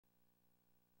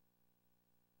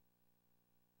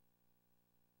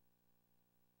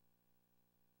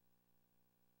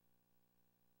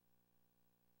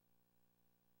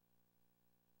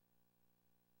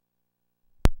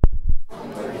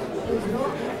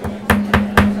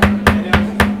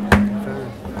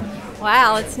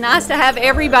Wow, it's nice to have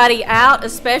everybody out,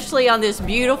 especially on this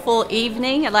beautiful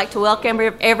evening. I'd like to welcome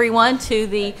everyone to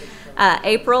the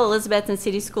April Elizabethton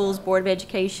City Schools Board of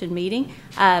Education meeting.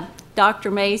 Dr.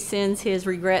 May sends his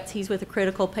regrets. He's with a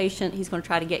critical patient. He's going to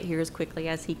try to get here as quickly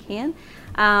as he can.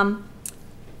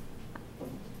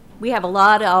 We have a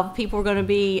lot of people we're going to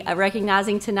be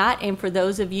recognizing tonight, and for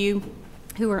those of you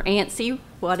who are antsy,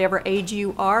 whatever age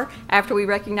you are, after we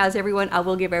recognize everyone, I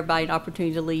will give everybody an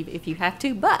opportunity to leave if you have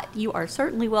to, but you are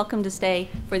certainly welcome to stay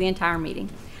for the entire meeting.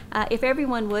 If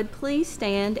everyone would please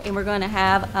stand, and we're going to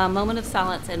have a moment of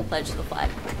silence and pledge the flag.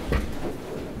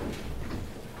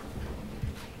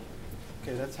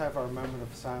 Okay, let's have our moment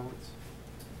of silence.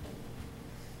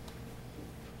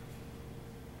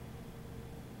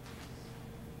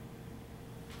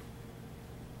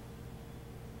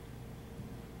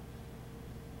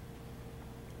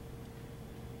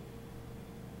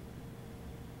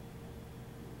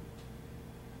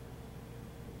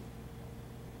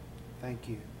 Thank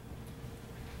you.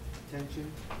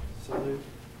 Attention, salute,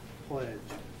 pledge.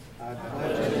 I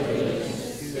pledge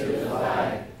allegiance to the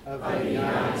flag of the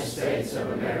United States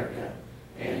of America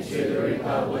and to the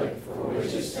republic for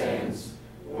which it stands,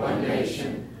 one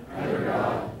nation, under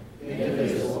God,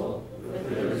 indivisible,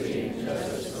 with liberty and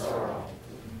justice for all.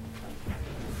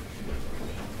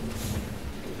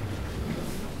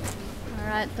 All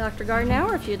right, Dr.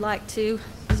 Gardenauer, if you'd like to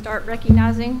start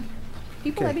recognizing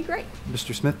people, that'd be great.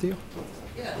 Mr. Smithfield?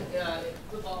 Yeah,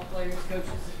 football players, coaches,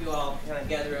 if you all kind of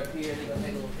gather up here, they're going to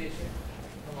take a little picture.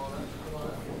 Come on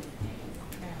up.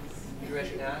 You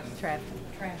recognize?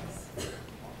 Travis.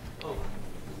 Oh,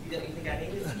 you think I need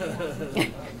it?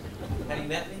 Have you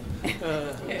met me?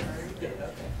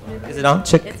 Is it on?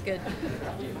 Check. It's good.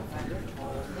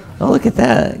 Oh, look at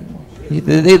that.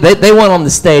 They went on the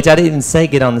stage. I didn't even say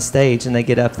get on the stage, and they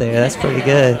get up there. That's pretty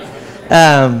good.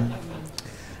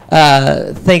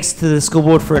 Thanks to the school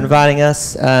board for inviting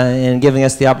us and giving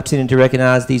us the opportunity to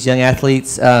recognize these young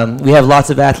athletes. We have lots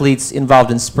of athletes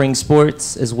involved in spring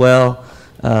sports as well,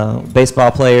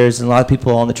 baseball players and a lot of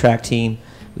people on the track team.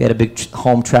 We had a big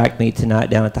home track meet tonight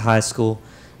down at the high school.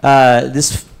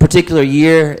 This particular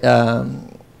year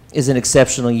is an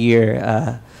exceptional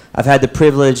year. I've had the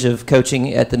privilege of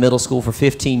coaching at the middle school for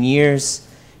 15 years,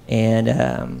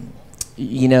 and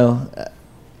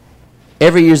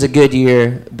every year's a good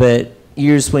year, but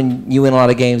years when you win a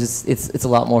lot of games, it's a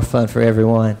lot more fun for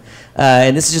everyone.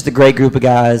 And this is just a great group of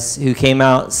guys who came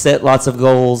out, set lots of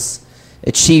goals,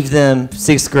 achieved them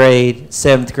 6th grade,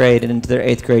 7th grade, and into their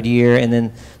 8th grade year. And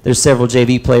then there's several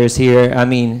JV players here. I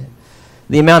mean,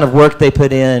 the amount of work they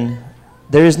put in,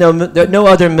 there is no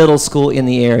other middle school in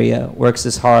the area works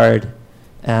as hard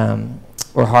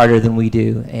or harder than we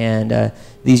do. And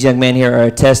these young men here are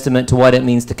a testament to what it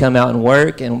means to come out and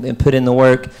work and put in the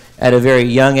work at a very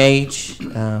young age. We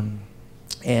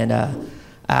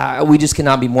just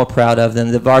cannot be more proud of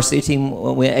them. The varsity team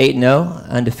went 8-0,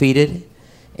 undefeated,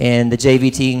 and the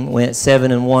JV team went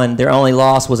 7-1. Their only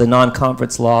loss was a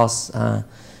non-conference loss.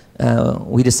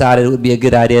 We decided it would be a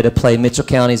good idea to play Mitchell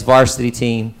County's varsity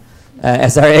team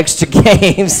as our extra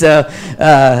game. So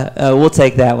we'll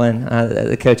take that one.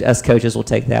 Us coaches will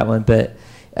take that one. But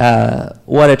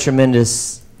what a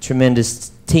tremendous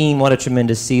team, what a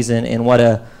tremendous season, and what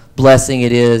a blessing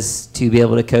it is to be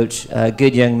able to coach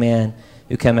good young men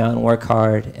who come out and work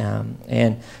hard.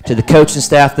 And to the coaching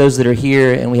staff, those that are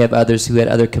here, and we have others who had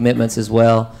other commitments as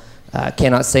well,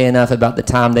 cannot say enough about the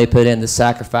time they put in, the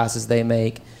sacrifices they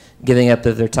make, giving up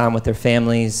of their time with their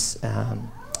families,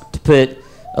 to put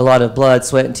a lot of blood,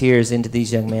 sweat, and tears into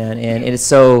these young men. And it's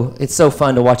so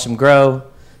fun to watch them grow.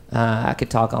 I could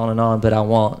talk on and on, but I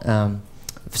won't.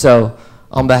 So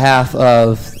on behalf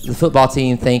of the football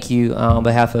team, thank you. On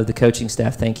behalf of the coaching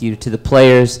staff, thank you. To the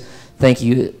players, thank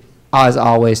you, as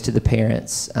always, to the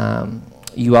parents.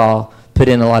 You all put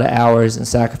in a lot of hours and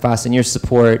sacrifice, and your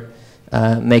support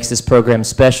makes this program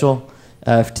special.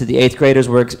 To the 8th graders,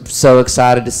 we're so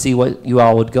excited to see what you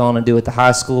all would go on and do at the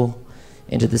high school.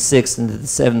 And to the 6th and to the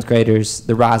 7th graders,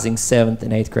 the rising 7th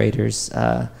and 8th graders,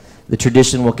 the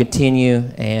tradition will continue,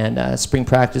 and spring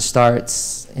practice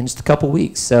starts in just a couple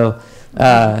weeks. So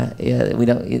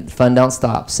fun don't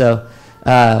stop. So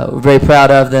we're very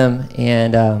proud of them,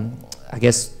 and I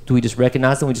guess, do we just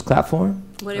recognize them? We just clap for them?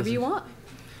 Whatever you want.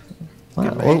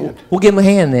 Wow. We'll give them a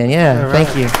hand then. Yeah, right.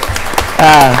 Thank you.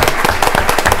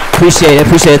 Appreciate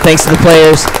it. Thanks to the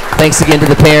players. Thanks again to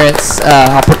the parents.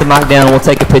 I'll put the mic down, and we'll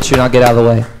take a picture, and I'll get out of the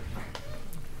way.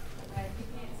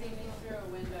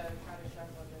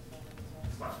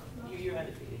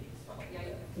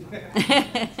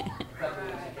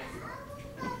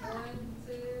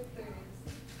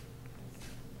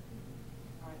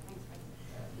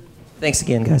 Thanks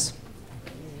again, guys.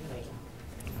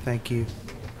 Thank you.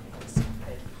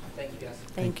 Thank you, guys.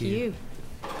 Thank you. you.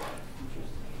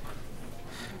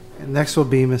 And next will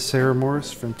be Miss Sarah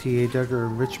Morris from T.A. Duggar,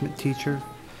 enrichment teacher,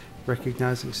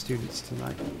 recognizing students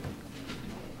tonight.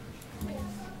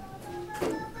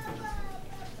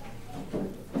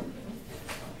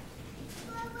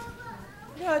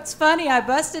 You know, it's funny. I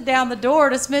busted down the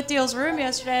door to Smith Deal's room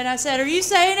yesterday, and I said, "Are you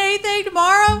saying anything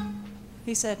tomorrow?"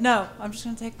 He said, "No, I'm just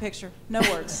going to take a picture. No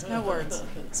words, no words."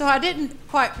 So I didn't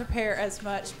quite prepare as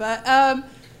much, but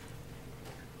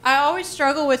I always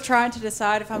struggle with trying to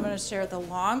decide if I'm going to share the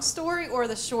long story or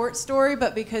the short story,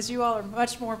 but because you all are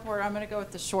much more important, I'm going to go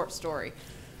with the short story.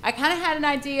 I kind of had an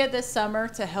idea this summer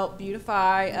to help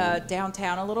beautify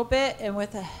downtown a little bit, and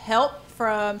with the help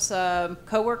from some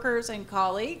coworkers and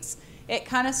colleagues, it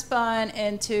kind of spun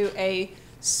into a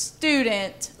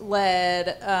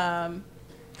student-led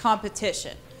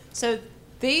competition. So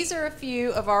these are a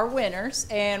few of our winners,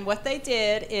 and what they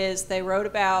did is they wrote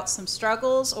about some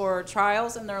struggles or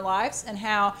trials in their lives and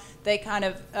how they kind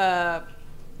of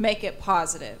make it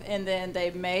positive. And then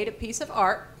they made a piece of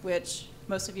art, which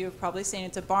most of you have probably seen.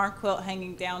 It's a barn quilt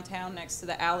hanging downtown next to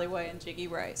the alleyway in Jiggy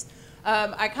Ray's.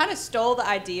 I kind of stole the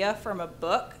idea from a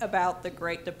book about the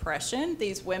Great Depression.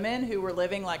 These women who were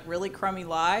living like really crummy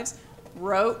lives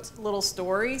wrote little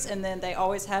stories, and then they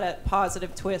always had a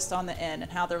positive twist on the end and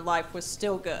how their life was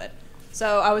still good.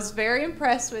 So I was very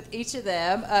impressed with each of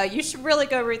them. You should really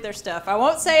go read their stuff. I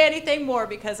won't say anything more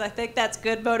because I think that's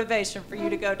good motivation for you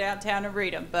to go downtown and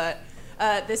read them. But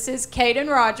this is Caden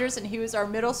Rogers, and he was our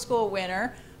middle school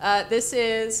winner. This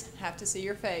is, have to see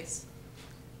your face,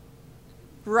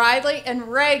 Riley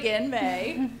and Reagan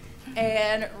May,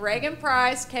 and Reagan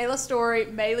Price, Kayla Story,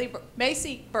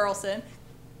 Macy Burleson,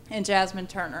 and Jasmine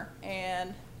Turner.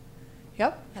 And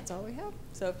yep, that's all we have.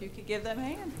 So if you could give them a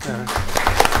hand.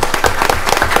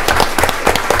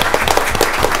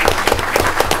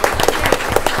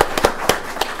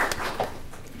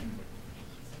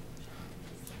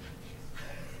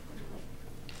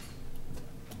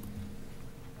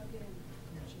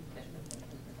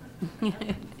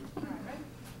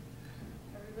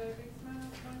 Everybody big smile.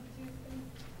 1, 2, 3.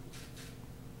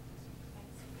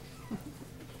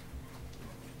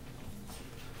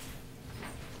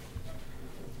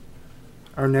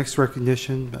 Our next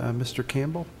recognition, Mr.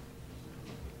 Campbell.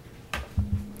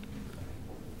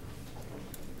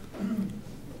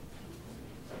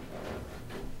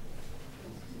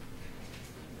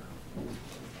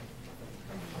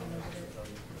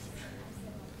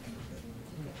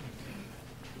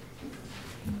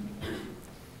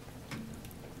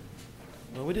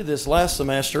 Well, we did this last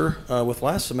semester with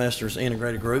last semester's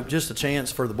integrated group, just a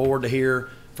chance for the board to hear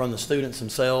from the students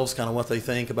themselves kind of what they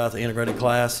think about the integrated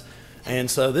class.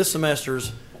 And so this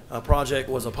semester's project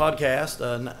was a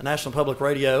podcast. National Public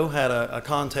Radio had a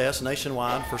contest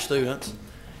nationwide for students.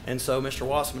 And so Mr.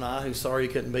 Wassman and I, who's sorry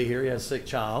he couldn't be here, he has a sick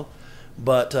child,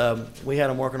 but we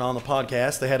had him working on the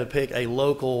podcast. They had to pick a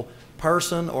local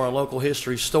person or a local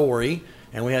history story,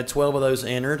 and we had 12 of those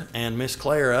entered, and Miss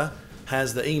Clara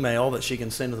has the email that she can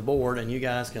send to the board, and you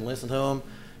guys can listen to them,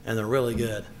 and they're really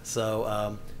good.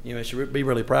 So you should be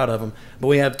really proud of them. But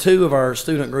we have 2 of our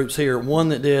student groups here, one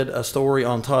that did a story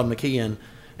on Todd McKeon,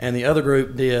 and the other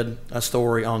group did a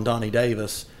story on Donnie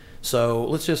Davis. So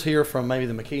let's just hear from maybe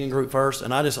the McKeon group first,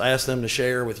 and I just asked them to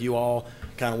share with you all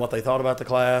kind of what they thought about the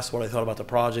class, what they thought about the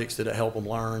projects, did it help them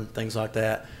learn, things like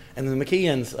that. And the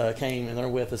McKeons came, and they're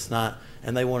with us tonight,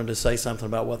 and they wanted to say something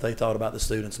about what they thought about the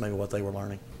students, maybe what they were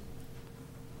learning.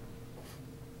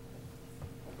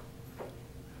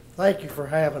 Thank you for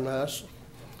having us.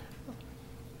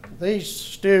 These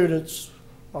students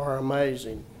are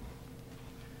amazing.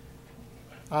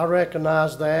 I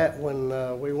recognized that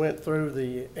when we went through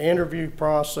the interview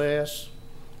process.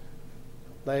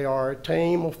 They are a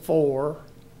team of 4,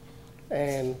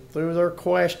 and through their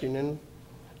questioning,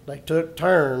 they took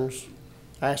turns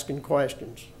asking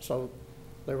questions. So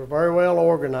they were very well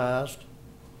organized,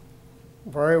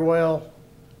 very well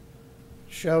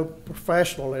showed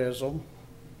professionalism,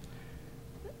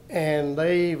 and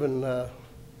they even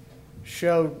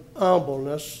showed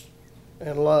humbleness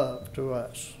and love to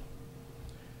us.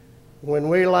 When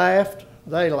we laughed,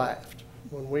 they laughed.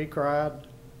 When we cried,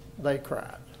 they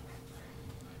cried.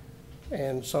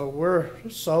 And so we're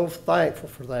so thankful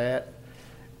for that.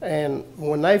 And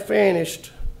when they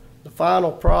finished the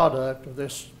final product of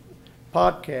this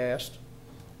podcast,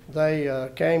 they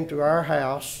came to our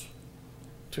house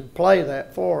to play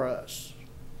that for us.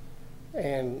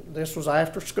 And this was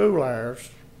after school hours,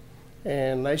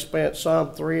 and they spent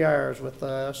some 3 hours with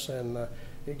us, and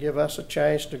it gave us a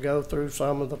chance to go through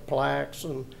some of the plaques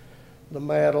and the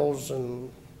medals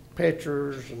and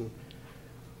pictures and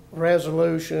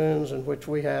resolutions, in which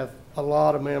we have a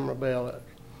lot of memorabilia.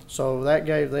 So that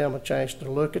gave them a chance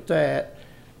to look at that,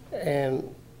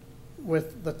 and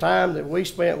with the time that we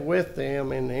spent with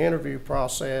them in the interview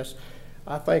process,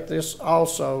 I think this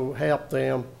also helped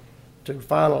them to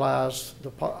finalize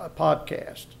the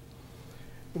podcast.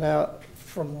 Now,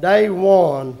 from day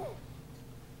one,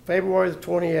 February the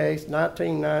 28th,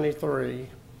 1993,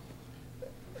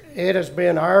 it has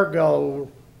been our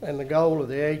goal and the goal of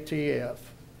the ATF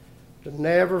to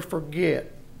never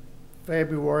forget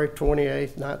February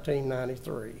 28th,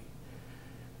 1993.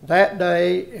 That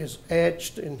day is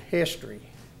etched in history.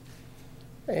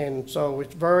 And so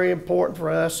it's very important for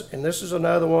us, and this is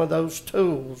another one of those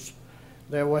tools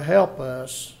that will help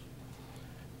us,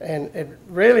 and it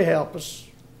really help us,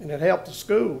 and it helped the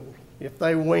school if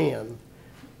they win,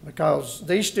 because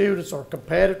these students are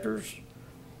competitors.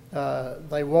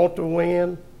 They want to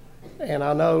win, and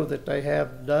I know that they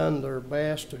have done their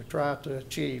best to try to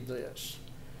achieve this.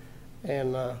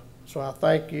 And so I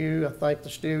thank you, I thank the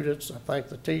students, I thank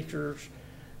the teachers,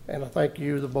 and I thank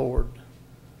you, the board.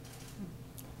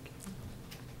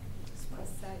 I just want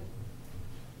to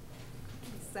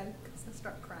say, because I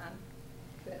start crying,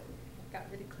 that I got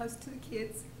really close to the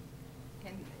kids,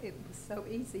 and it was so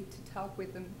easy to talk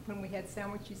with them when we had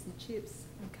sandwiches and chips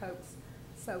and Cokes.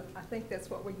 So I think that's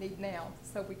what we need now,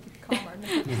 so we could calm our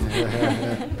nerves.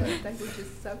 They were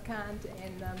just so kind,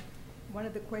 and one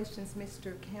of the questions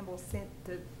Mr. Campbell sent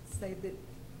to say that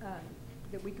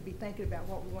that we could be thinking about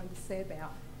what we wanted to say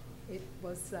about, it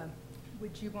was,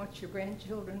 would you want your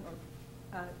grandchildren or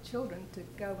children to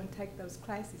go and take those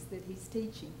classes that he's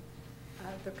teaching?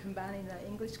 They're combining an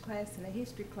English class and a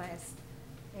history class,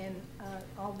 and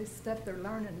all this stuff they're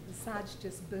learning besides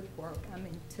just book work. I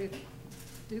mean, to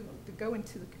go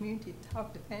into the community,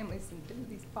 talk to families, and do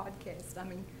these podcasts. I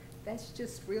mean, that's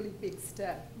just really big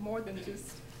stuff, more than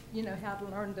just, you know, how to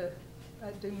learn to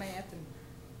do math. And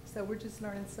so we're just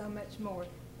learning so much more.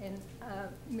 And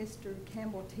Mr.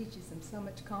 Campbell teaches them so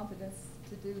much confidence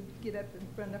to get up in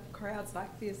front of crowds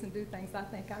like this and do things. I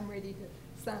think I'm ready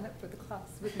to sign up for the class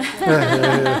with me.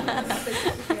 I think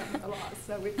it's helped me a lot.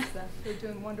 So it's, they're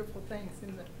doing wonderful things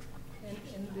in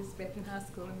Elizabethton High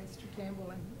School, and Mr.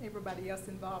 Campbell and everybody else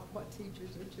involved. What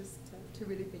teachers are just to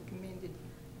really be commended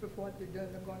for what they're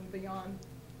doing. They're going beyond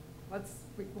what's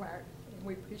required, and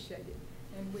we appreciate it.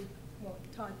 And we want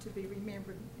Todd to be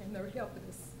remembered, and they're helping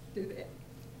us do that.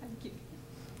 Thank you.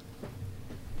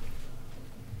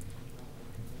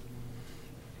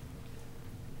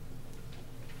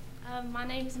 My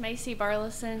name is Macy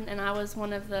Burleson, and I was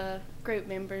one of the group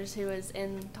members who was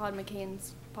in Todd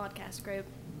McCann's podcast group.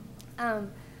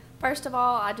 First of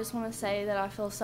all, I just want to say that I feel so